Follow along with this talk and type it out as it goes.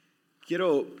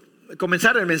Quiero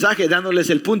comenzar el mensaje dándoles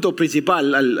el punto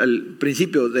principal al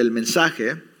principio del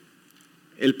mensaje.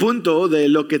 El punto de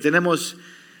lo que tenemos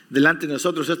delante de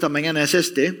nosotros esta mañana es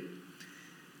este.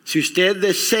 Si usted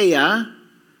desea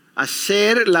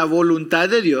hacer la voluntad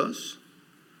de Dios,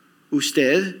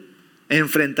 usted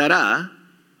enfrentará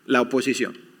la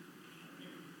oposición.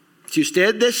 Si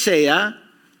usted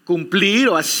desea cumplir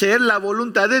o hacer la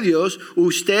voluntad de Dios,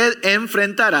 usted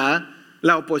enfrentará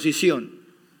la oposición.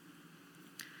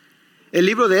 El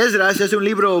libro de Esdras es un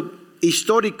libro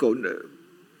histórico.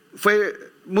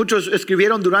 Muchos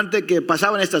escribieron durante que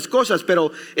pasaban estas cosas,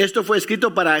 pero esto fue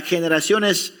escrito para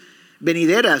generaciones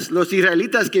venideras. Los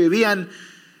israelitas que vivían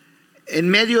en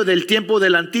medio del tiempo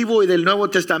del Antiguo y del Nuevo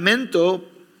Testamento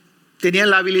tenían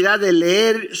la habilidad de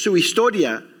leer su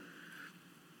historia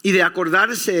y de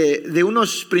acordarse de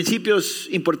unos principios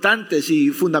importantes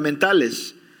y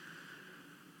fundamentales.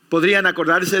 Podrían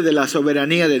acordarse de la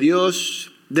soberanía de Dios,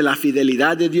 de la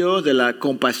fidelidad de Dios, de la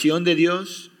compasión de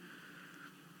Dios.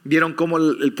 Vieron cómo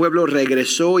el pueblo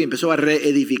regresó y empezó a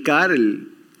reedificar el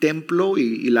templo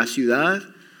y la ciudad.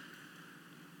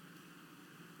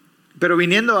 Pero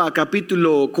viniendo a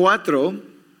capítulo 4,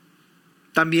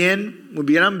 también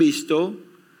hubieran visto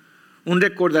un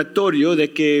recordatorio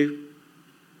de que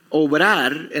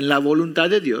obrar en la voluntad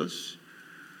de Dios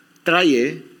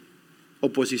trae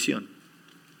oposición.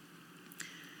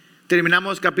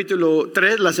 Terminamos capítulo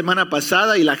 3 la semana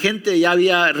pasada y la gente ya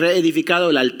había reedificado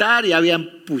el altar, ya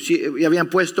habían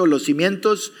puesto los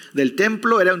cimientos del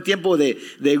templo. Era un tiempo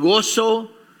de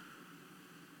gozo,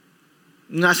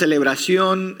 una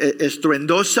celebración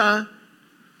estruendosa.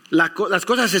 Las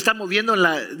cosas se están moviendo en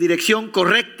la dirección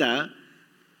correcta,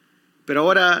 pero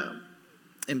ahora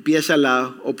empieza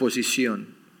la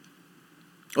oposición.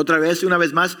 Una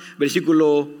vez más,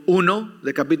 versículo 1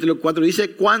 de capítulo 4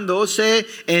 dice: cuando se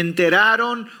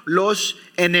enteraron los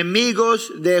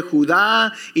enemigos de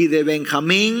Judá y de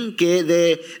Benjamín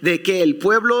de que el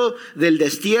pueblo del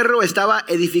destierro estaba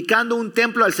edificando un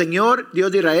templo al Señor,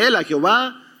 Dios de Israel, a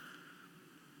Jehová,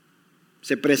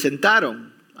 se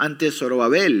presentaron ante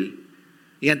Zorobabel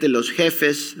y ante los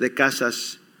jefes de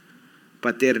casas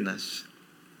paternas.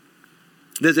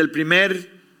 Desde el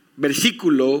primer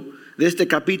versículo de este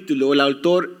capítulo, el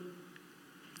autor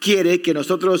quiere que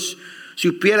nosotros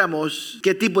supiéramos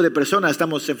qué tipo de personas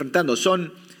estamos enfrentando.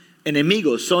 Son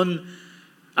enemigos, son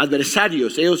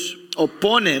adversarios. Ellos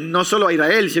oponen no solo a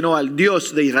Israel, sino al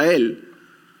Dios de Israel.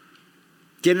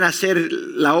 Quieren hacer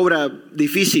la obra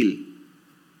difícil.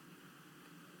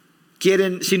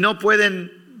 Si no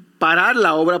pueden parar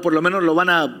la obra, por lo menos lo van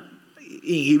a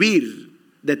inhibir,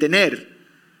 detener.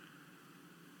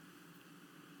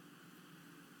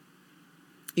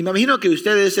 Y me imagino que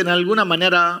ustedes en alguna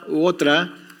manera u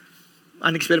otra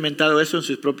han experimentado eso en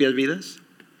sus propias vidas.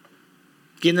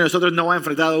 ¿Quién de nosotros no ha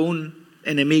enfrentado un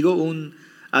enemigo, un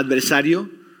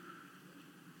adversario?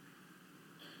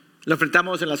 Lo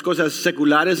enfrentamos en las cosas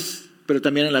seculares, pero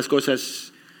también en las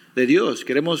cosas de Dios.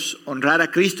 Queremos honrar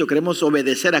a Cristo, queremos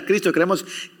obedecer a Cristo, queremos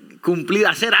cumplir,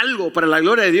 hacer algo para la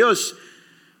gloria de Dios,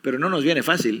 pero no nos viene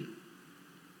fácil.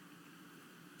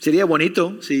 Sería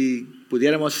bonito si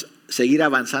pudiéramos seguir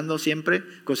avanzando siempre,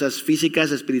 cosas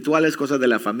físicas, espirituales, cosas de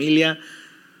la familia,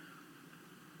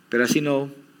 pero así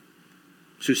no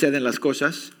suceden las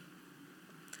cosas.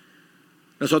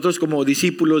 Nosotros como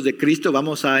discípulos de Cristo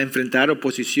vamos a enfrentar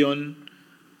oposición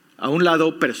a un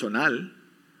lado personal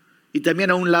y también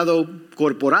a un lado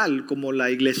corporal como la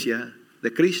iglesia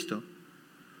de Cristo.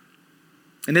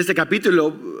 En este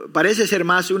capítulo parece ser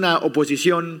más una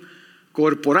oposición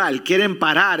corporal. Quieren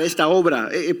parar esta obra.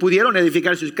 Pudieron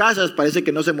edificar sus casas, parece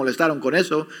que no se molestaron con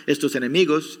eso, estos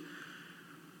enemigos.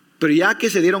 Pero ya que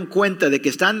se dieron cuenta de que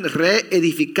están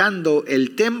reedificando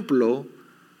el templo,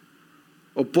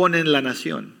 oponen la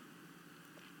nación.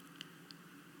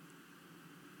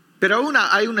 Pero aún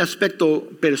hay un aspecto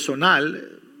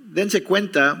personal. Dense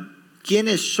cuenta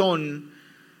quiénes son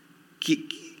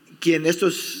quien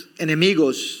estos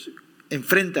enemigos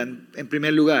enfrentan en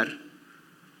primer lugar.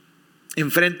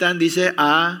 Enfrentan, dice,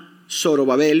 a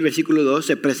Zorobabel, versículo 2,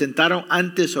 se presentaron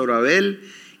ante Zorobabel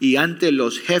y ante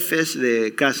los jefes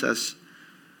de casas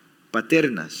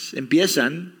paternas.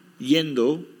 Empiezan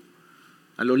yendo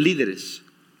a los líderes,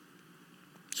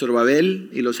 Zorobabel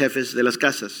y los jefes de las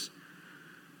casas.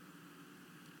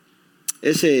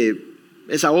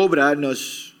 Esa obra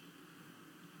nos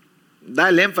da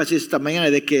el énfasis esta mañana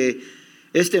de que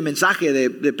este mensaje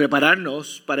de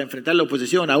prepararnos para enfrentar la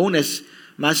oposición aún es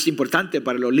más importante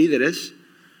para los líderes.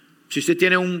 Si usted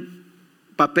tiene un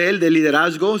papel de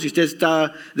liderazgo, si usted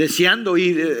está deseando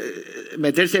ir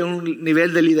meterse en un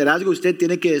nivel de liderazgo, usted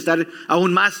tiene que estar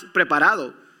aún más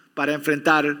preparado para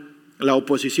enfrentar la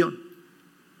oposición.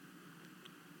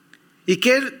 ¿Y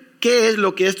qué es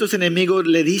lo que estos enemigos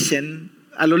le dicen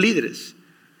a los líderes?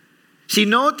 Si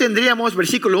no tendríamos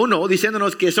versículo 1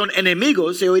 diciéndonos que son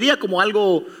enemigos, se oiría como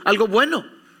algo bueno.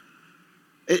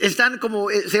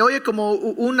 Se oye como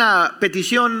una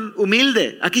petición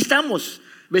humilde. Aquí estamos,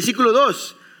 versículo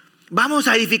 2. Vamos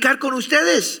a edificar con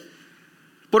ustedes,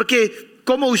 porque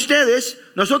como ustedes,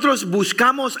 nosotros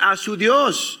buscamos a su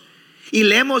Dios y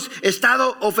le hemos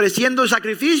estado ofreciendo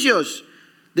sacrificios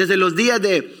desde los días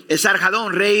de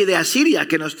Esarhadón, rey de Asiria,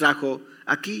 que nos trajo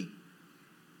aquí.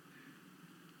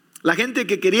 La gente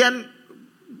que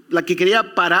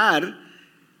quería parar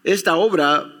esta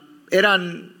obra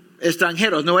eran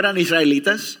extranjeros, no eran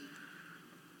israelitas.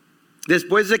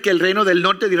 Después de que el reino del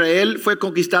norte de Israel fue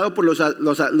conquistado por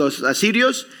los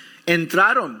asirios,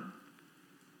 entraron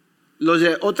los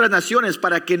de otras naciones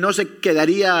para que no se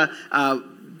quedaría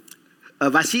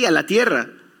vacía la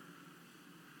tierra.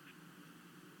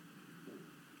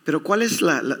 Pero ¿cuál es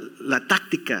la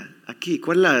táctica aquí?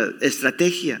 ¿Cuál es la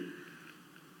estrategia?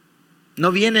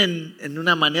 No vienen en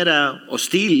una manera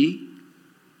hostil,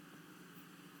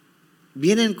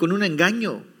 vienen con un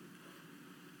engaño.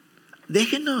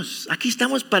 Déjenos, aquí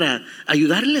estamos para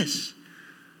ayudarles.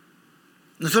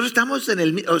 Nosotros estamos en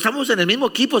el mismo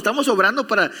equipo, estamos obrando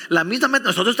para la misma meta.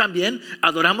 Nosotros también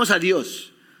adoramos a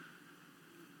Dios.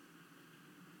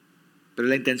 Pero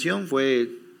la intención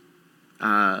fue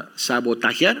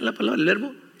sabotajear, la palabra, el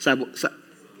verbo,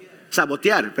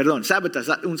 sabotear, perdón,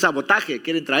 un sabotaje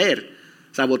quieren traer.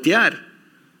 Sabotear.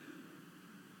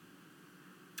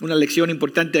 Una lección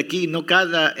importante aquí: no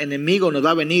cada enemigo nos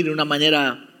va a venir de una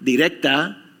manera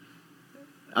directa,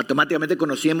 automáticamente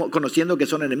conociendo que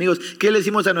son enemigos. ¿Qué le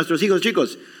decimos a nuestros hijos,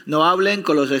 chicos? No hablen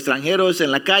con los extranjeros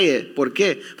en la calle. ¿Por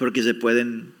qué? Porque se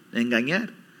pueden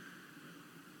engañar.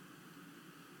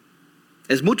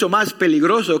 Es mucho más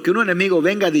peligroso que un enemigo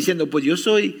venga diciendo: pues yo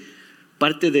soy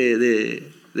parte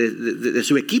de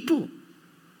su equipo.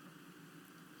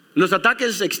 Los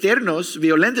ataques externos,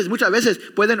 violentos, muchas veces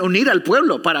pueden unir al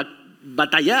pueblo para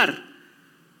batallar.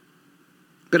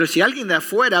 Pero si alguien de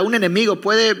afuera, un enemigo,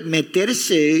 puede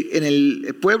meterse en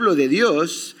el pueblo de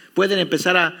Dios, pueden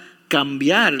empezar a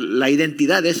cambiar la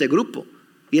identidad de ese grupo.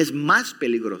 Y es más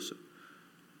peligroso.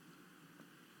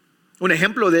 Un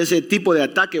ejemplo de ese tipo de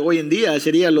ataque hoy en día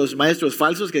serían los maestros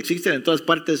falsos que existen en todas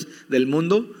partes del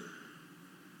mundo.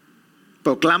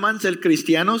 Proclaman ser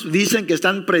cristianos, dicen que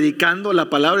están predicando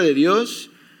la palabra de Dios,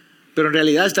 pero en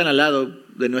realidad están al lado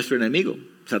de nuestro enemigo,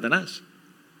 Satanás.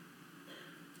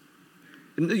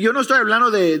 Yo no estoy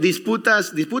hablando de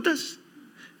disputas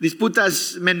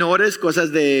menores,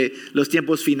 cosas de los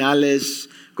tiempos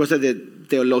finales, cosas de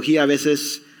teología a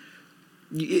veces.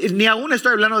 Ni aún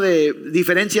estoy hablando de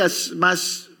diferencias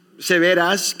más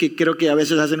severas que creo que a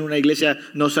veces hacen una iglesia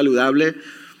no saludable.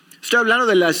 Estoy hablando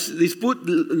de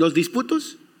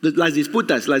disputes,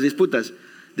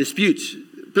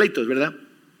 pleitos, ¿verdad?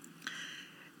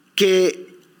 Que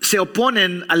se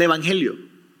oponen al evangelio.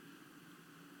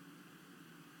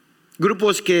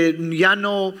 Grupos que ya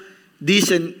no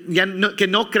dicen, que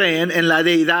no creen en la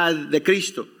deidad de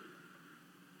Cristo.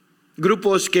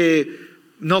 Grupos que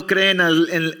no creen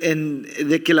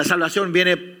de que la salvación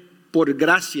viene por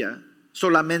gracia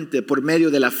solamente, por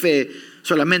medio de la fe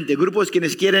solamente. Grupos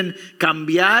quienes quieren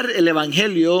cambiar el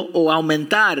evangelio o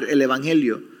aumentar el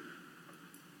evangelio.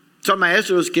 Son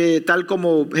maestros que, tal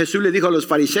como Jesús le dijo a los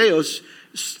fariseos,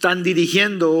 están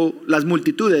dirigiendo las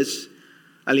multitudes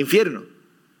al infierno.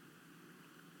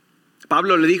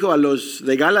 Pablo le dijo a los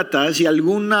de Gálatas: si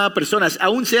alguna persona,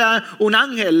 aun sea un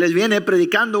ángel, les viene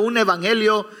predicando un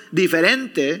evangelio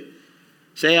diferente,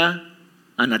 sea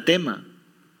anatema.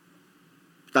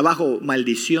 Está bajo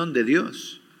maldición de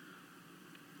Dios.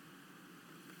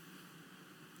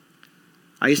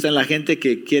 Ahí está la gente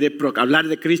que quiere hablar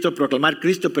de Cristo, proclamar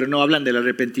Cristo, pero no hablan del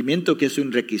arrepentimiento, que es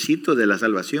un requisito de la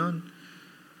salvación.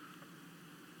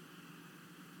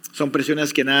 Son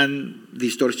personas que han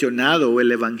distorsionado el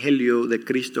evangelio de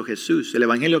Cristo Jesús. ¿El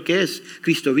evangelio qué es?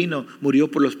 Cristo vino, murió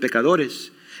por los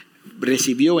pecadores,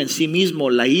 recibió en sí mismo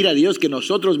la ira de Dios que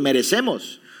nosotros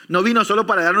merecemos. No vino solo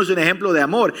para darnos un ejemplo de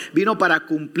amor, vino para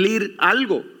cumplir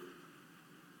algo.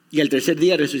 Y al tercer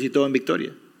día resucitó en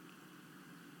victoria.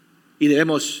 Y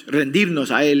debemos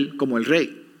rendirnos a Él como el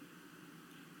Rey.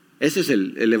 Ese es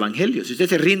el evangelio. Si usted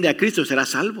se rinde a Cristo, será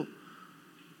salvo.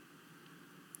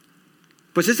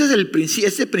 Pues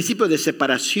ese principio de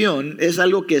separación es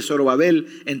algo que Zorobabel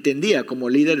entendía como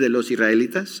líder de los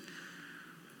israelitas.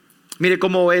 Mire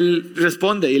cómo él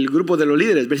responde, y el grupo de los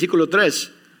líderes, versículo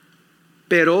 3.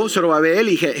 Pero Zorobabel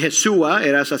y Jesúa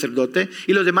era sacerdote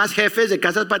y los demás jefes de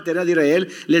casas paternas de Israel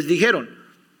les dijeron: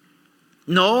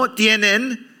 no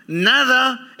tienen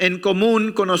nada en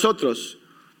común con nosotros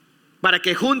para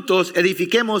que juntos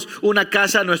edifiquemos una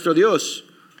casa a nuestro Dios,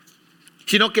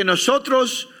 sino que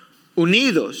nosotros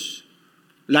unidos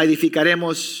la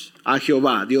edificaremos a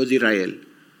Jehová, Dios de Israel,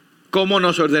 como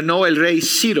nos ordenó el rey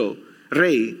Ciro,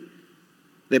 rey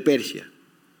de Persia.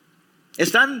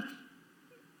 Están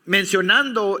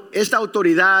mencionando esta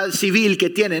autoridad civil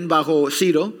que tienen bajo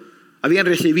Ciro. Habían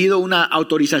recibido una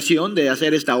autorización de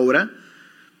hacer esta obra.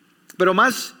 Pero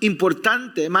más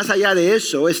importante, más allá de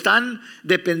eso, están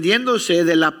dependiéndose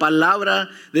de la palabra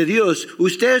de Dios.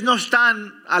 Ustedes no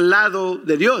están al lado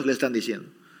de Dios, le están diciendo.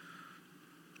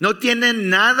 No tienen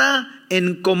nada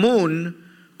en común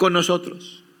con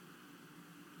nosotros.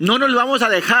 No nos vamos a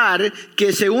dejar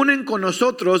que se unen con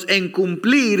nosotros en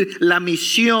cumplir la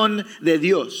misión de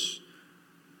Dios.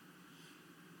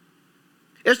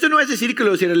 Esto no es decir que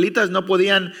los israelitas no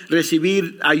podían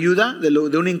recibir ayuda de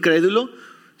un incrédulo.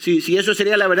 Si eso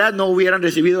sería la verdad, no hubieran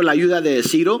recibido la ayuda de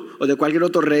Ciro o de cualquier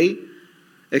otro rey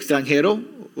extranjero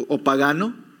o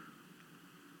pagano.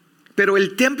 Pero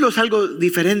el templo es algo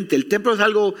diferente, el templo es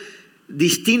algo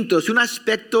distinto, es un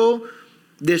aspecto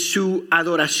de su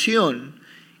adoración.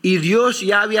 Y Dios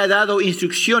ya había dado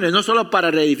instrucciones, no solo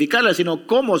para reedificarla, sino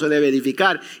cómo se debe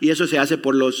edificar. Y eso se hace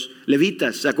por los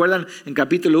levitas. ¿Se acuerdan en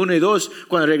capítulo 1 y 2?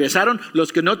 Cuando regresaron,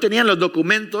 los que no tenían los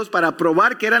documentos para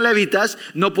probar que eran levitas,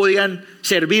 no podían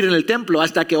servir en el templo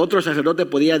hasta que otro sacerdote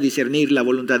podía discernir la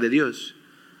voluntad de Dios.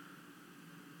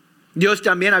 Dios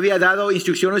también había dado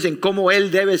instrucciones en cómo Él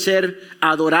debe ser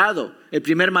adorado. El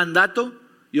primer mandato: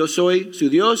 yo soy su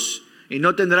Dios y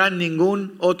no tendrán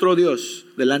ningún otro Dios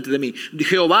delante de mí.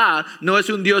 Jehová no es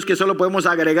un Dios que solo podemos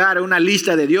agregar a una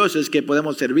lista de dioses que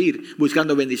podemos servir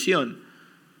buscando bendición.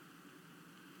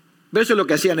 Eso es lo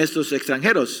que hacían estos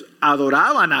extranjeros.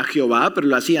 Adoraban a Jehová, pero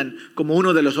lo hacían como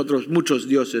uno de los otros muchos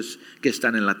dioses que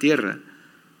están en la tierra.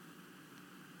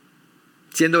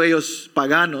 Siendo ellos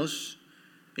paganos,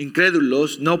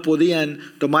 incrédulos, no podían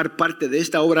tomar parte de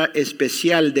esta obra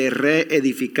especial de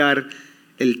reedificar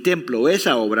el templo.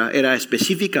 Esa obra era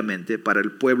específicamente para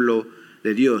el pueblo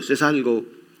de Dios. Es algo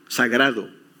sagrado.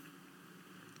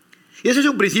 Y ese es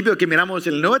un principio que miramos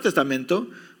en el Nuevo Testamento.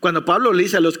 Cuando Pablo le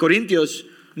dice a los corintios: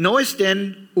 no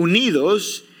estén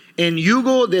unidos en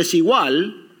yugo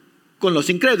desigual con los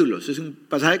incrédulos. Es un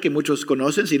pasaje que muchos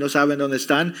conocen. Si no saben dónde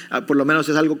están, por lo menos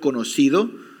es algo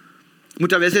conocido.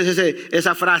 Muchas veces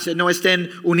esa frase, no estén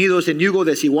unidos en yugo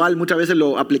desigual, muchas veces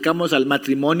lo aplicamos al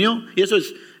matrimonio, y eso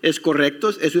es correcto,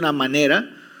 es una manera.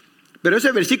 Pero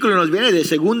ese versículo nos viene de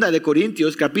 2 de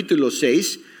Corintios capítulo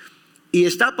 6, y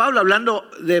está Pablo hablando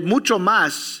de mucho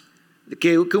más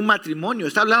que un matrimonio.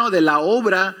 Está hablando de la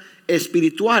obra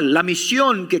espiritual, la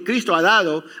misión que Cristo ha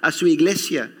dado a su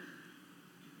iglesia.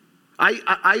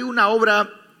 Hay una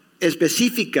obra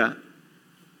específica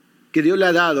que Dios le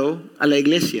ha dado a la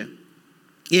iglesia.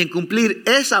 Y en cumplir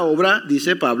esa obra,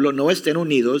 dice Pablo, no estén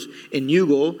unidos en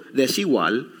yugo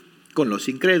desigual con los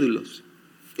incrédulos.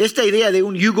 Esta idea de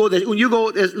un yugo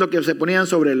es lo que se ponían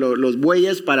sobre los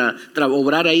bueyes para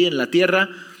obrar ahí en la tierra.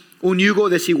 Un yugo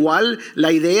desigual,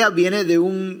 la idea viene de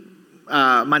un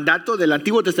mandato del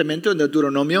Antiguo Testamento, en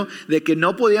Deuteronomio, de que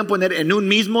no podían poner en un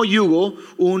mismo yugo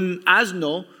un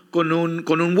asno con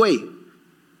un buey.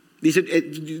 Dice,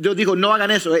 Dios dijo: no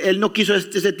hagan eso. Él no quiso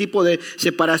ese tipo de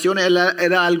separación.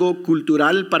 Era algo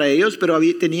cultural para ellos, pero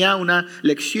tenía una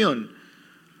lección.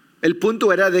 El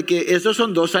punto era de que esos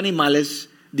son dos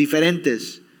animales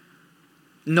diferentes.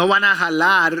 No van a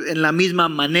jalar en la misma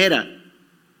manera.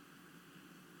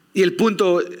 Y el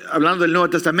punto, hablando del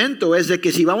Nuevo Testamento, es de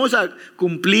que si vamos a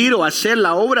cumplir o hacer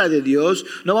la obra de Dios,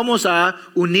 no vamos a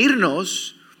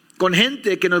unirnos con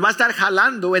gente que nos va a estar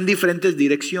jalando en diferentes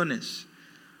direcciones.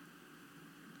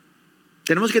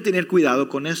 Tenemos que tener cuidado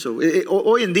con eso.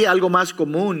 Hoy en día algo más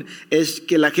común es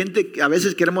que la gente, a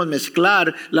veces queremos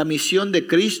mezclar la misión de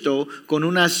Cristo con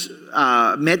unas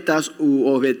metas u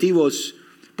objetivos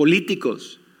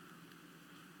políticos.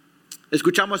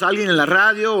 Escuchamos a alguien en la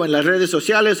radio o en las redes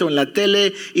sociales o en la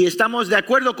tele y estamos de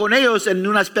acuerdo con ellos en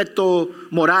un aspecto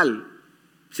moral,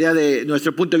 sea de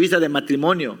nuestro punto de vista de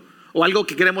matrimonio o algo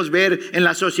que queremos ver en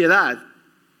la sociedad.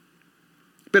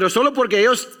 Pero solo porque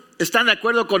ellos están de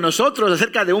acuerdo con nosotros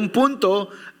acerca de un punto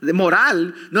de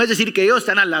moral, no es decir que ellos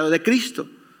están al lado de Cristo.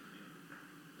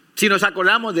 Si nos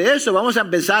acordamos de eso, vamos a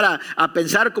empezar a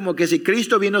pensar como que si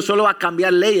Cristo vino solo a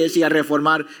cambiar leyes y a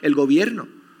reformar el gobierno.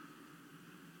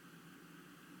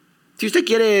 Si usted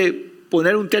quiere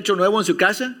poner un techo nuevo en su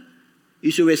casa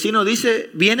y su vecino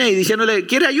viene y diciéndole: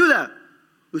 ¿quiere ayuda?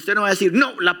 Usted no va a decir,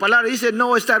 no, la palabra dice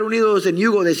no estar unidos en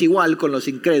yugo desigual con los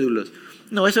incrédulos.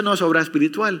 No, eso no es obra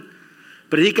espiritual.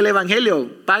 Predique el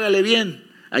evangelio, págale bien,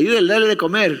 ayúdele, dale de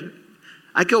comer.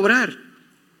 Hay que obrar.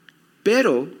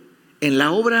 Pero en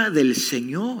la obra del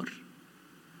Señor.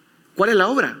 ¿Cuál es la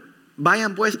obra?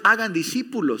 Vayan pues, hagan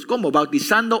discípulos. ¿Cómo?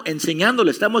 Bautizando,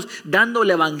 enseñándoles. Estamos dando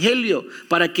el evangelio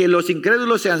para que los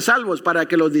incrédulos sean salvos, para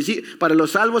que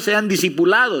los salvos sean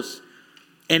discipulados.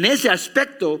 En ese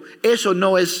aspecto, eso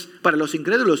no es para los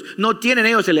incrédulos. No tienen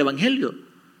ellos el evangelio.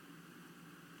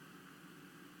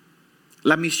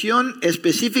 La misión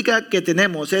específica que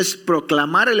tenemos es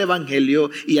proclamar el evangelio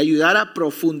y ayudar a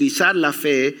profundizar la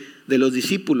fe de los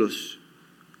discípulos.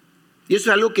 Y eso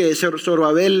es algo que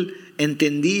Zorobabel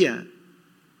entendía.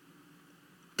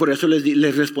 Por eso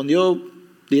les respondió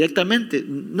directamente: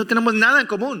 no tenemos nada en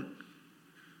común.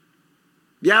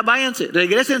 Ya váyanse,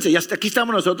 regrésense, ya hasta aquí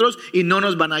estamos nosotros y no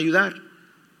nos van a ayudar.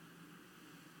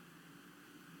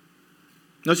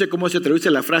 No sé cómo se traduce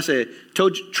la frase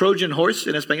Trojan horse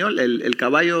en español, el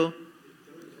caballo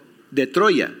de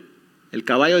Troya. El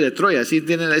caballo de Troya, así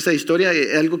tienen esa historia,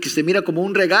 algo que se mira como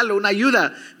un regalo, una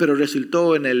ayuda, pero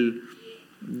resultó en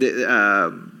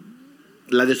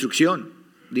la destrucción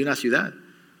de una ciudad.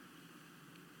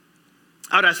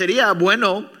 Ahora, sería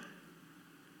bueno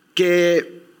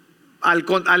que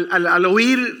al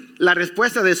oír la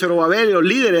respuesta de Zorobabel y los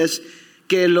líderes,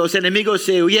 que los enemigos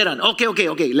se huyeran. Ok,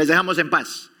 les dejamos en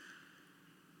paz.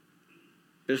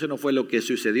 Pero eso no fue lo que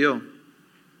sucedió.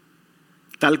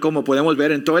 Tal como podemos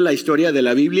ver en toda la historia de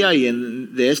la Biblia y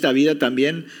de esta vida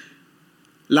también,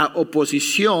 la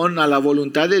oposición a la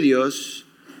voluntad de Dios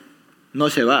no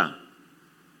se va.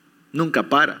 Nunca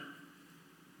para.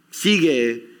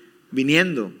 Sigue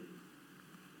viniendo.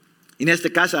 En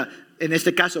este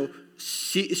caso,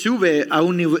 sube a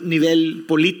un nivel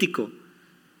político.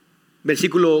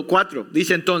 Versículo 4,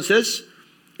 dice entonces,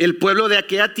 el pueblo de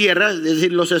aquella tierra, es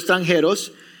decir, los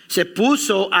extranjeros, se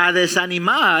puso a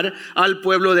desanimar al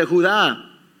pueblo de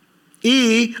Judá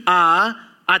y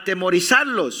a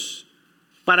atemorizarlos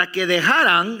para que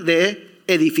dejaran de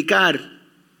edificar.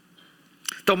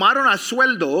 Tomaron a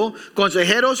sueldo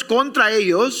consejeros contra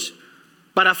ellos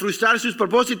para frustrar sus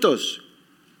propósitos.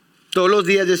 Todos los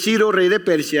días de Ciro, rey de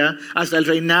Persia, hasta el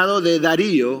reinado de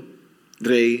Darío,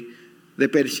 rey de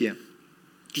Persia.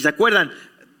 ¿Se acuerdan?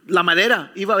 La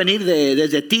madera iba a venir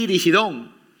desde Tir y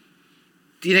Sidón.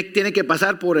 Tiene que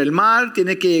pasar por el mar,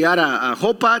 tiene que llegar a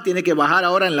Jopa, tiene que bajar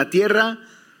ahora en la tierra.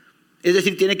 Es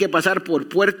decir, tiene que pasar por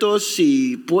puertos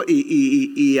y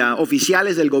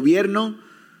oficiales del gobierno.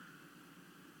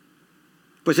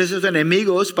 Pues esos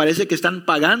enemigos parece que están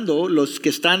pagando, los que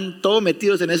están todos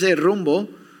metidos en ese rumbo,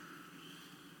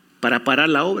 para parar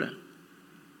la obra.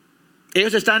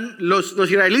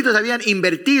 Los israelitas habían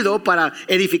invertido para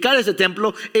edificar ese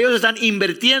templo. Ellos están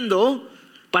invirtiendo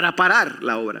para parar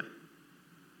la obra.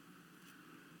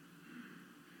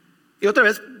 Y otra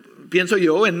vez pienso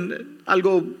yo en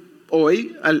algo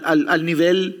hoy, al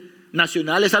nivel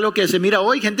nacional. Es algo que se mira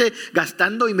hoy. Gente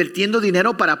gastando, invirtiendo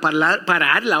dinero para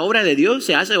parar la obra de Dios.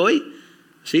 Se hace hoy.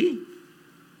 Sí.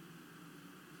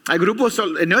 Hay grupos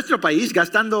en nuestro país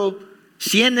gastando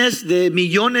cientos de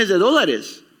millones de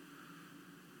dólares.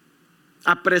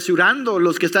 Apresurando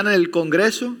los que están en el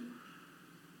Congreso,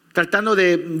 tratando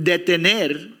de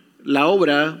detener la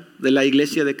obra de la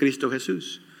iglesia de Cristo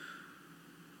Jesús.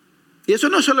 Y eso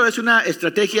no solo es una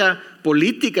estrategia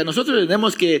política. Nosotros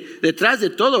tenemos que detrás de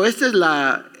todo, esta es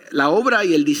la obra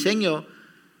y el diseño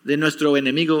de nuestro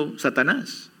enemigo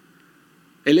Satanás.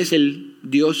 Él es el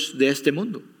Dios de este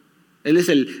mundo. Él es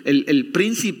el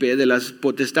príncipe de las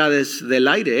potestades del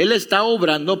aire. Él está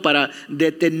obrando para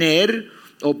detener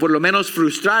o por lo menos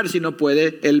frustrar, si no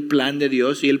puede, el plan de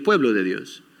Dios y el pueblo de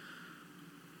Dios.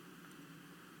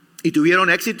 ¿Y tuvieron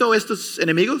éxito estos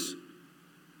enemigos?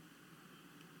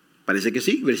 Parece que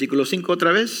sí. Versículo 5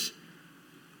 otra vez.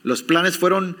 Los planes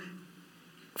fueron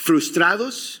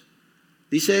frustrados.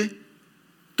 Dice,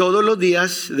 todos los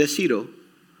días de Ciro,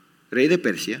 rey de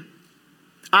Persia,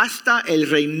 hasta el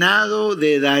reinado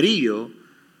de Darío,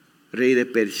 rey de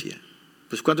Persia.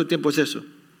 Pues ¿cuánto tiempo es eso?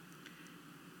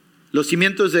 Los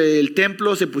cimientos del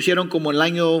templo se pusieron como en el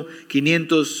año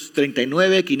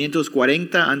 539,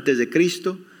 540 antes de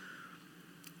Cristo.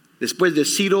 Después de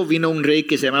Ciro vino un rey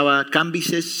que se llamaba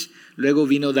Cambises, luego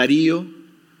vino Darío.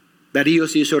 Darío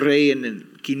se hizo rey en el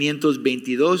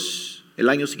 522, el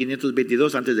año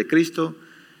 522 antes de Cristo.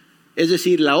 Es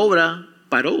decir, la obra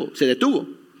paró, se detuvo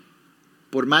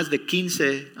por más de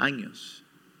 15 años.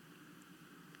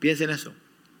 Piensen eso.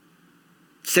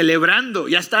 Celebrando,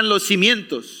 ya están los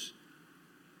cimientos.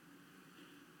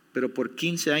 Pero por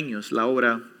 15 años la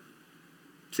obra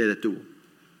se detuvo.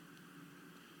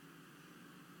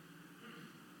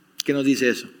 ¿Qué nos dice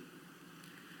eso?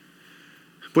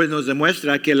 Pues nos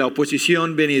demuestra que la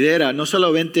oposición venidera no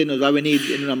solamente nos va a venir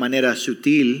en una manera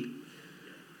sutil,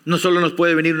 no solo nos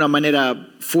puede venir de una manera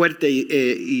fuerte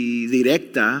y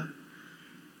directa,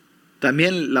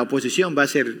 también la oposición va a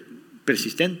ser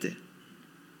persistente.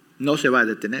 No se va a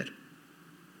detener.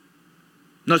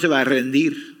 No se va a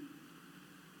rendir.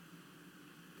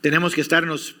 Tenemos que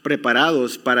estarnos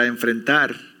preparados para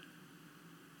enfrentar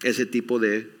ese tipo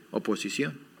de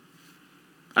oposición.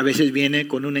 A veces viene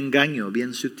con un engaño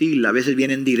bien sutil, a veces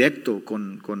viene en directo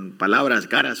con palabras,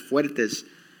 caras fuertes.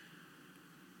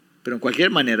 Pero en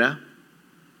cualquier manera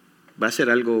va a ser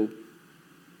algo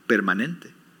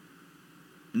permanente.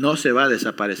 No se va a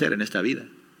desaparecer en esta vida.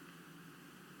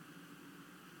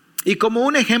 Y como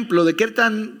un ejemplo de qué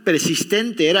tan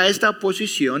persistente era esta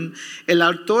oposición, el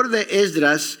autor de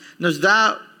Esdras nos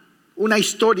da una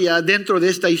historia dentro de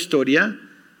esta historia.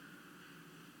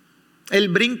 Él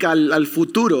brinca al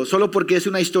futuro, solo porque es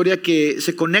una historia que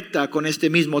se conecta con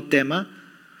este mismo tema.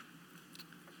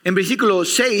 En versículo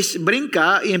 6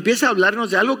 brinca y empieza a hablarnos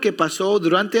de algo que pasó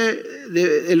durante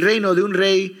el reino de un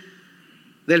rey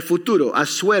del futuro,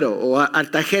 Asuero o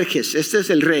Artajerjes. Este es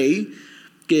el rey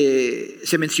que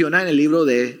se menciona en el libro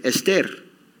de Esther.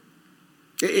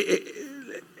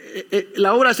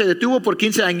 La obra se detuvo por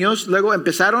 15 años, luego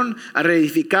empezaron a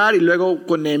reedificar y luego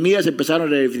con Nehemías empezaron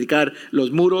a reedificar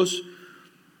los muros.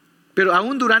 Pero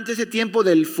aún durante ese tiempo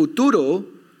del futuro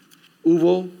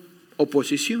hubo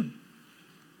oposición.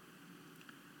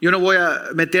 Yo no voy a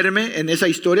meterme en esa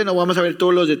historia, no vamos a ver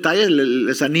todos los detalles,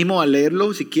 les animo a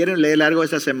leerlo, si quieren leer algo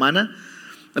esta semana.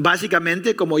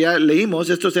 Básicamente, como ya leímos,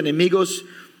 estos enemigos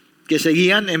que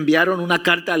seguían enviaron una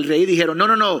carta al rey y dijeron,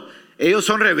 no, ellos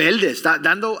son rebeldes, está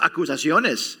dando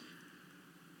acusaciones.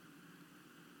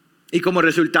 Y como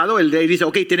resultado el rey dice,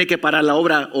 ok, tiene que parar la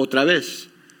obra otra vez.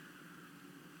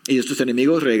 Y estos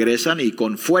enemigos regresan y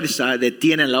con fuerza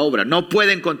detienen la obra. No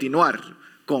pueden continuar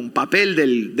con papel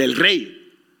del rey.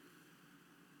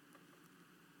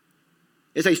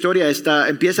 Esa historia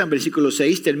empieza en versículo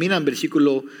 6, termina en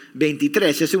versículo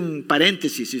 23. Es un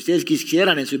paréntesis. Si ustedes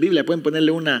quisieran en su Biblia pueden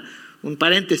ponerle un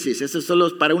paréntesis. Eso es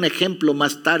solo para un ejemplo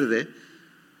más tarde.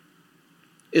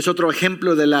 Es otro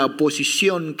ejemplo de la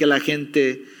oposición que la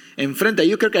gente enfrenta.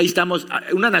 Yo creo que ahí estamos.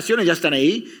 Unas naciones ya están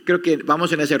ahí. Creo que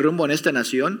vamos en ese rumbo en esta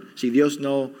nación, si Dios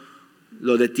no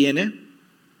lo detiene.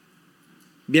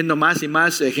 Viendo más y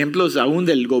más ejemplos aún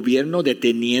del gobierno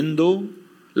deteniendo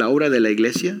la obra de la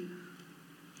iglesia.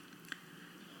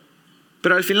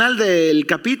 Pero al final del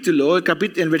capítulo,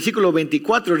 el versículo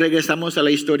 24, regresamos a la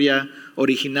historia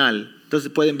original. Entonces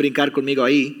pueden brincar conmigo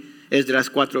ahí,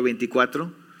 Esdras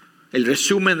 4:24. El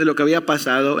resumen de lo que había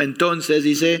pasado. Entonces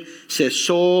dice,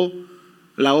 cesó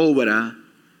la obra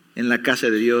en la casa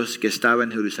de Dios que estaba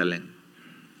en Jerusalén.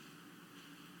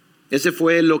 Ese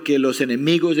fue lo que los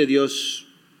enemigos de Dios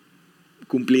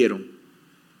cumplieron.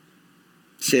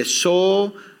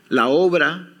 Cesó la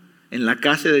obra en la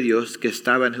casa de Dios que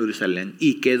estaba en Jerusalén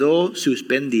y quedó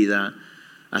suspendida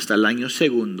hasta el año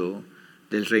segundo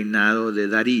del reinado de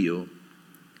Darío,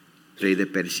 rey de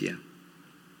Persia.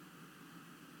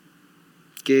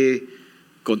 Qué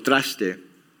contraste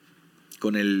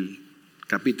con el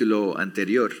capítulo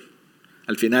anterior.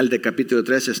 Al final del capítulo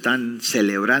 3 están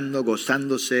celebrando,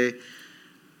 gozándose,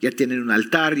 ya tienen un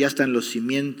altar, ya están los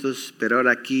cimientos, pero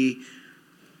ahora aquí,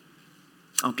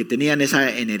 aunque tenían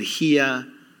esa energía,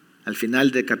 al final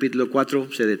del capítulo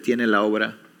 4 se detiene la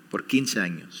obra por 15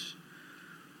 años.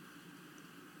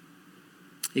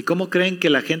 ¿Y cómo creen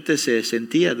que la gente se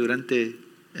sentía durante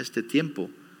este tiempo?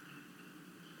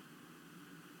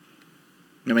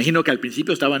 Me imagino que al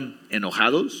principio estaban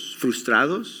enojados,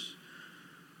 frustrados,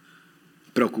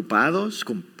 preocupados,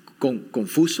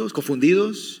 confusos,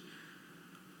 confundidos.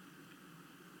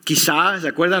 Quizá, ¿se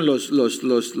acuerdan los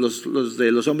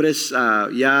de los hombres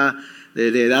ya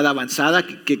de edad avanzada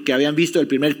que habían visto el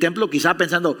primer templo? Quizá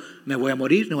pensando, me voy a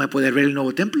morir, no voy a poder ver el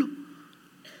nuevo templo.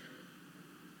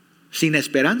 Sin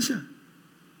esperanza.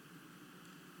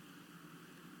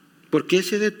 ¿Por qué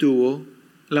se detuvo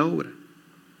la obra?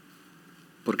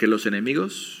 Porque los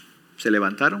enemigos se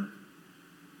levantaron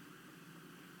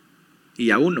y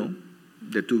a uno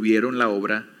detuvieron la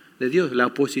obra de Dios. La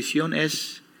oposición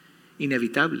es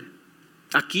inevitable.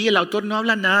 Aquí el autor no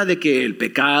habla nada de que el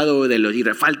pecado, de los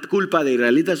culpa de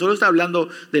israelitas, solo está hablando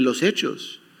de los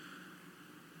hechos.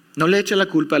 No le echa la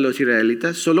culpa a los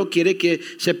israelitas, solo quiere que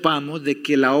sepamos de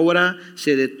que la obra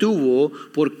se detuvo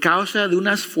por causa de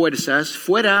unas fuerzas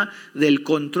fuera del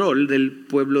control del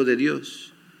pueblo de Dios.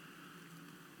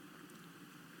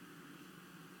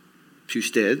 Si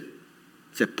usted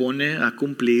se pone a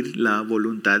cumplir la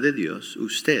voluntad de Dios,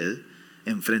 usted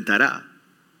enfrentará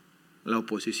la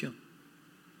oposición.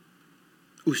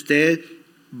 Usted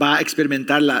va a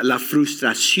experimentar la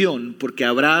frustración porque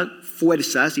habrá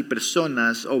fuerzas y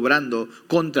personas obrando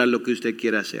contra lo que usted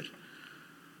quiera hacer.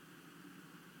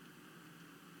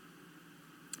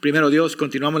 Primero Dios,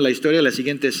 continuamos la historia la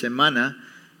siguiente semana,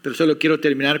 pero solo quiero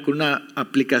terminar con una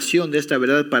aplicación de esta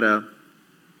verdad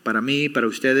para mí, para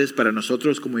ustedes, para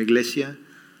nosotros como iglesia.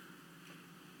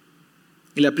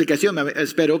 Y la aplicación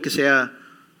espero que sea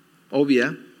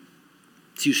obvia.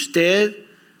 Si usted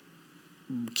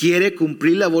quiere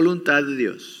cumplir la voluntad de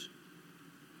Dios,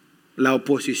 la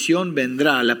oposición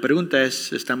vendrá. La pregunta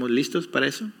es, ¿estamos listos para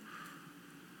eso?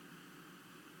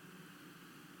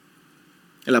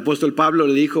 El apóstol Pablo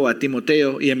le dijo a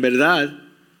Timoteo, y en verdad,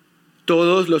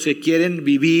 todos los que quieren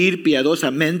vivir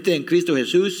piadosamente en Cristo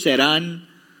Jesús serán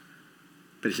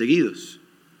perseguidos.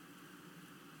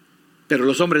 Pero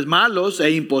los hombres malos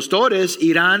e impostores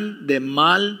irán de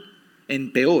mal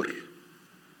en peor,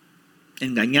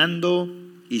 engañando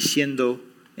y siendo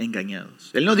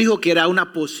engañados. Él no dijo que era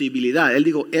una posibilidad, él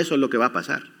dijo eso es lo que va a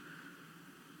pasar.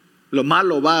 Lo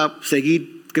malo va a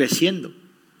seguir creciendo.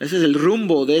 Ese es el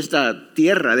rumbo de esta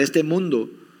tierra, de este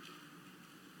mundo.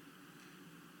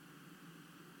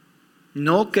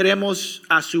 No queremos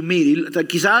asumir,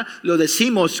 quizá lo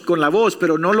decimos con la voz,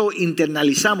 pero no lo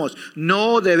internalizamos.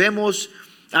 No debemos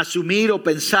asumir o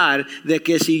pensar de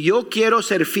que si yo quiero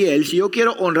ser fiel, si yo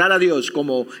quiero honrar a Dios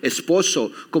como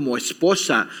esposo, como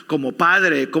esposa, como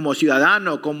padre, como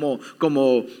ciudadano, como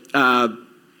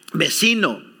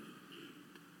vecino,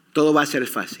 todo va a ser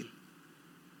fácil.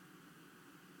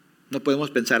 No podemos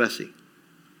pensar así.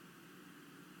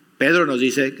 Pedro nos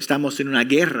dice que estamos en una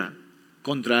guerra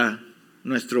contra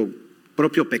nuestro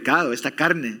propio pecado, esta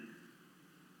carne.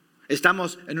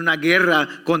 Estamos en una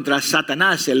guerra contra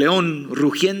Satanás, el león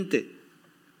rugiente.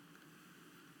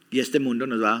 Y este mundo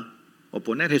nos va a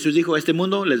oponer. Jesús dijo, este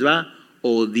mundo les va a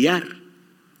odiar.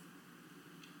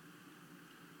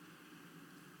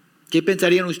 ¿Qué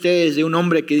pensarían ustedes de un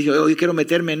hombre que dijo, yo quiero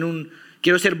meterme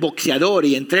quiero ser boxeador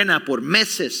y entrena por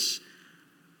meses?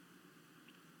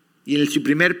 Y en su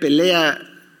primer pelea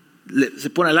se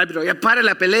pone al árbitro, ya para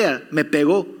la pelea, me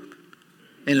pegó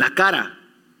en la cara.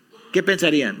 ¿Qué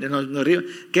pensarían?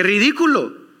 ¡Qué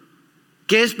ridículo!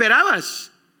 ¿Qué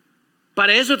esperabas?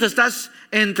 Para eso te estás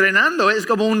entrenando. Es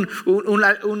como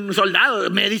un soldado.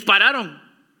 Me dispararon.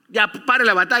 Ya pare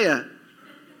la batalla.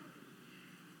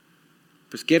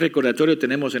 Pues qué recordatorio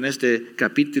tenemos en este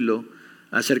capítulo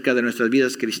acerca de nuestras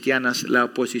vidas cristianas. La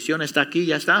oposición está aquí,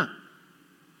 ya está.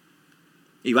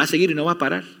 Y va a seguir y no va a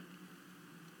parar.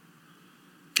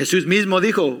 Jesús mismo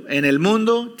dijo, en el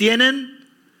mundo tienen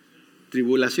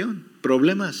tribulación,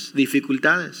 problemas,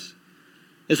 dificultades.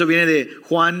 Eso viene de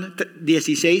Juan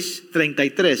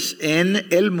 16:33. En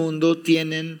el mundo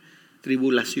tienen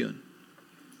tribulación.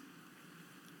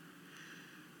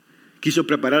 Quiso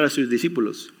preparar a sus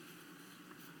discípulos.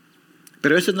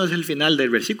 Pero ese no es el final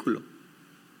del versículo.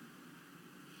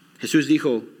 Jesús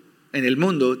dijo, en el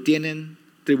mundo tienen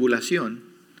tribulación,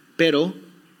 pero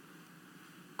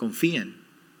confíen,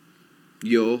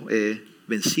 yo he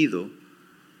vencido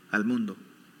al mundo.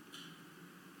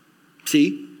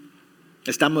 Sí,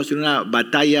 estamos en una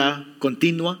batalla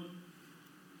continua,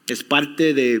 es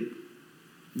parte de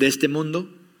este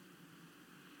mundo.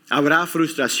 Habrá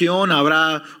frustración,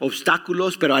 habrá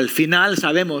obstáculos, pero al final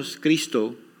sabemos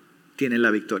Cristo tiene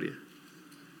la victoria.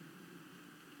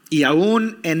 Y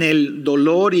aún en el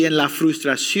dolor y en la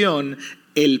frustración,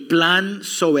 el plan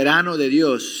soberano de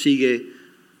Dios sigue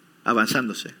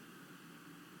avanzándose.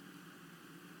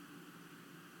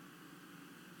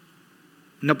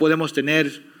 No podemos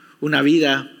tener una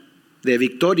vida de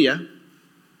victoria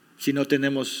si no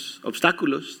tenemos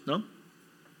obstáculos, ¿no?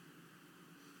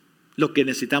 Lo que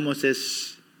necesitamos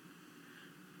es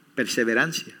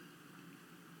perseverancia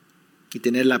y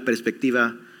tener la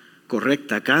perspectiva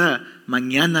correcta. Cada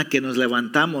mañana que nos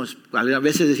levantamos, a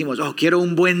veces decimos, quiero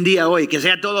un buen día hoy, que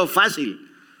sea todo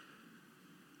fácil.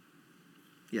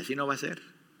 Y así no va a ser.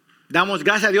 Damos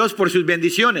gracias a Dios por sus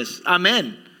bendiciones.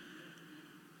 Amén.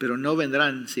 Pero no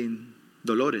vendrán sin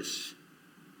dolores.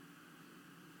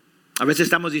 A veces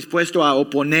estamos dispuestos a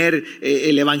oponer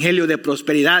el evangelio de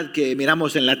prosperidad que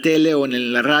miramos en la tele o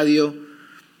en la radio.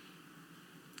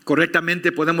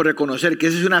 Correctamente podemos reconocer que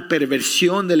esa es una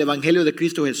perversión del evangelio de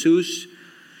Cristo Jesús.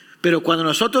 Pero cuando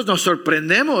nosotros nos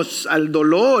sorprendemos al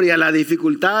dolor y a la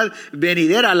dificultad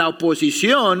venidera, a la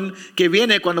oposición que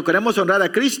viene cuando queremos honrar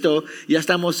a Cristo, ya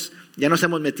nos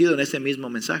hemos metido en ese mismo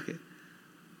mensaje.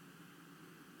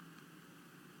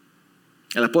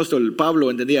 El apóstol Pablo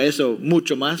entendía eso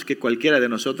mucho más que cualquiera de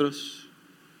nosotros.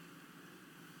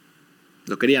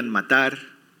 Lo querían matar,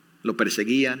 lo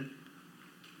perseguían.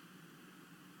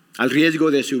 Al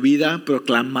riesgo de su vida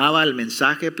proclamaba el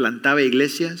mensaje, plantaba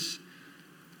iglesias.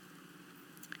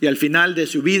 Y al final de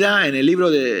su vida, en el libro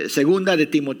de Segunda de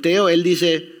Timoteo, él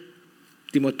dice: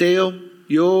 Timoteo,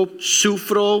 yo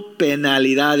sufro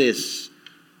penalidades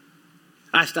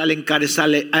hasta el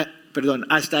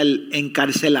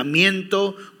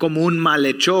encarcelamiento como un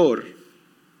malhechor.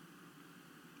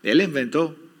 Él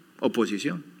inventó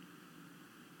oposición.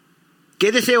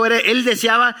 ¿Qué deseo era? Él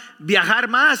deseaba viajar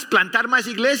más, plantar más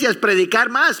iglesias, predicar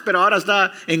más, pero ahora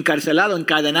está encarcelado,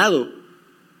 encadenado.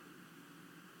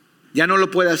 Ya no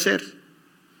lo puede hacer.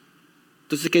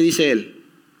 Entonces, ¿qué dice él?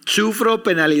 Sufro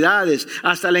penalidades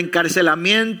hasta el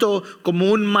encarcelamiento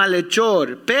como un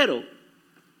malhechor, pero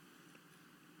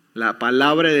la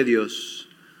palabra de Dios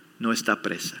no está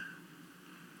presa.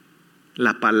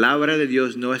 La palabra de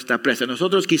Dios no está presa.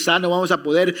 Nosotros quizá no vamos a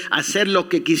poder hacer lo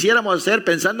que quisiéramos hacer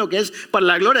pensando que es para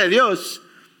la gloria de Dios,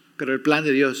 pero el plan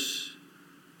de Dios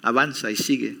avanza y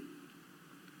sigue.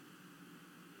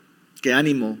 Qué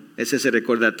ánimo es ese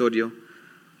recordatorio.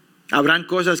 Habrán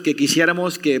cosas que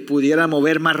quisiéramos que pudieran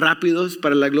mover más rápidos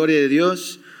para la gloria de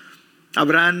Dios.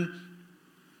 Habrán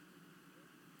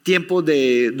tiempos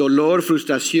de dolor,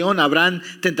 frustración. Habrán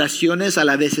tentaciones a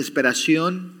la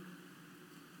desesperación.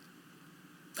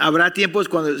 Habrá tiempos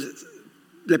cuando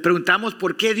le preguntamos: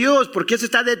 ¿por qué Dios? ¿Por qué se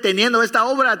está deteniendo esta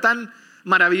obra tan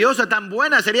maravillosa, tan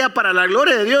buena? Sería para la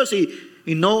gloria de Dios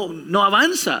y no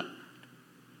avanza.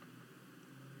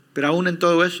 Pero aún en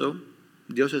todo eso,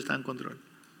 Dios está en control.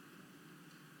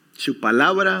 Su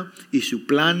palabra y su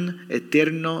plan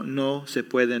eterno no se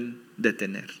pueden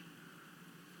detener.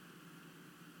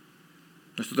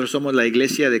 Nosotros somos la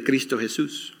iglesia de Cristo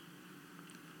Jesús.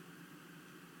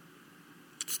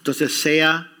 Entonces,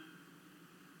 sea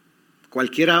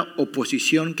cualquier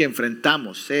oposición que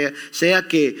enfrentamos, sea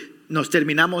que nos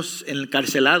terminamos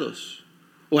encarcelados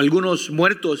o algunos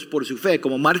muertos por su fe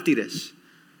como mártires.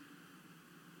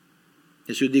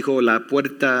 Jesús dijo: las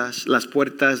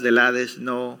puertas del Hades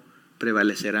no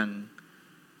prevalecerán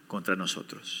contra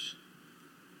nosotros.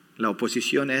 La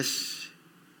oposición es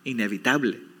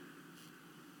inevitable,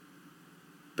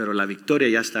 pero la victoria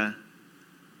ya está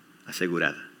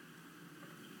asegurada.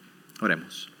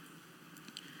 Oremos.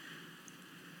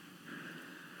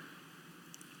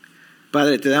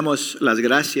 Padre, te damos las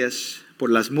gracias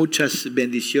por las muchas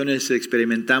bendiciones que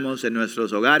experimentamos en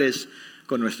nuestros hogares,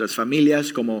 con nuestras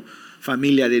familias, como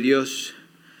familia de Dios.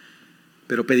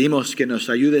 Pero pedimos que nos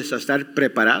ayudes a estar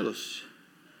preparados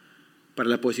para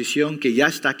la posición que ya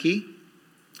está aquí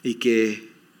y que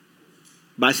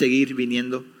va a seguir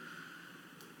viniendo.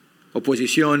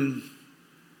 Oposición,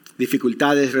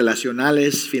 dificultades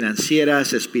relacionales,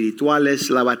 financieras, espirituales.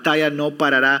 La batalla no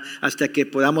parará hasta que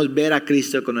podamos ver a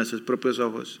Cristo con nuestros propios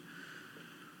ojos.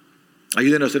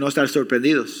 Ayúdenos a no estar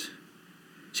sorprendidos,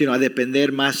 sino a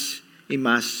depender más y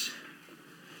más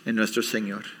en nuestro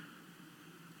Señor.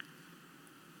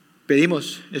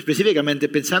 Pedimos específicamente,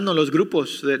 pensando en los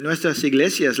grupos de nuestras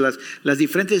iglesias, las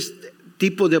diferentes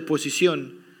tipos de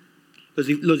oposición,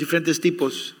 los diferentes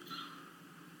tipos.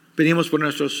 Pedimos por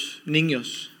nuestros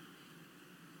niños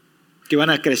que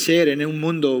van a crecer en un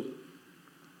mundo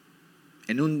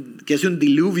que es un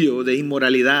diluvio de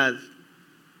inmoralidad.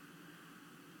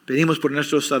 Pedimos por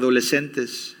nuestros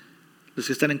adolescentes, los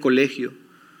que están en colegio,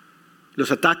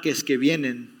 los ataques que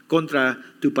vienen contra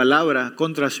tu palabra,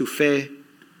 contra su fe.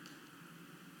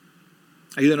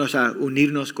 Ayúdanos a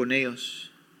unirnos con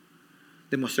ellos,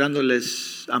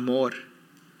 demostrándoles amor,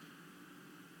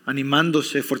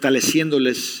 animándose,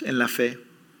 fortaleciéndoles en la fe.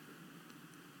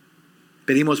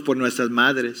 Pedimos por nuestras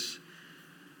madres,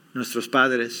 nuestros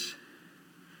padres,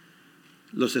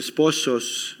 los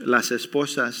esposos, las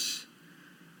esposas.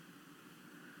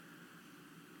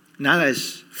 Nada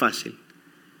es fácil.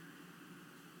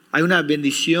 Hay una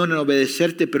bendición en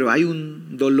obedecerte, pero hay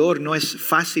un dolor. No es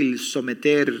fácil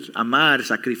someter, amar,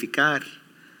 sacrificar.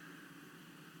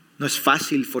 No es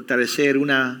fácil fortalecer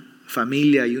una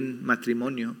familia y un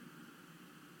matrimonio.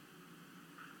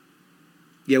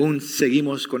 Y aún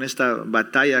seguimos con esta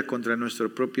batalla contra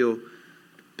nuestro propio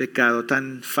pecado.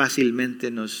 Tan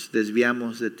fácilmente nos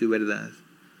desviamos de tu verdad.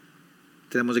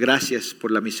 Te damos gracias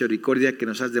por la misericordia que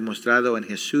nos has demostrado en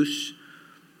Jesús,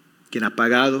 quien ha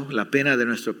pagado la pena de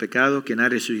nuestro pecado, quien ha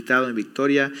resucitado en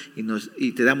victoria,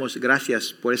 y te damos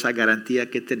gracias por esa garantía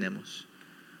que tenemos.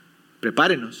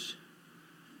 Prepárenos,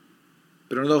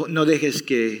 pero no dejes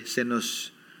que se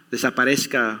nos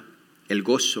desaparezca el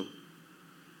gozo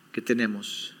que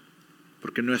tenemos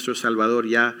porque nuestro Salvador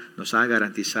ya nos ha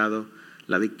garantizado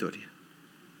la victoria.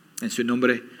 En su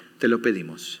nombre te lo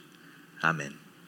pedimos. Amén.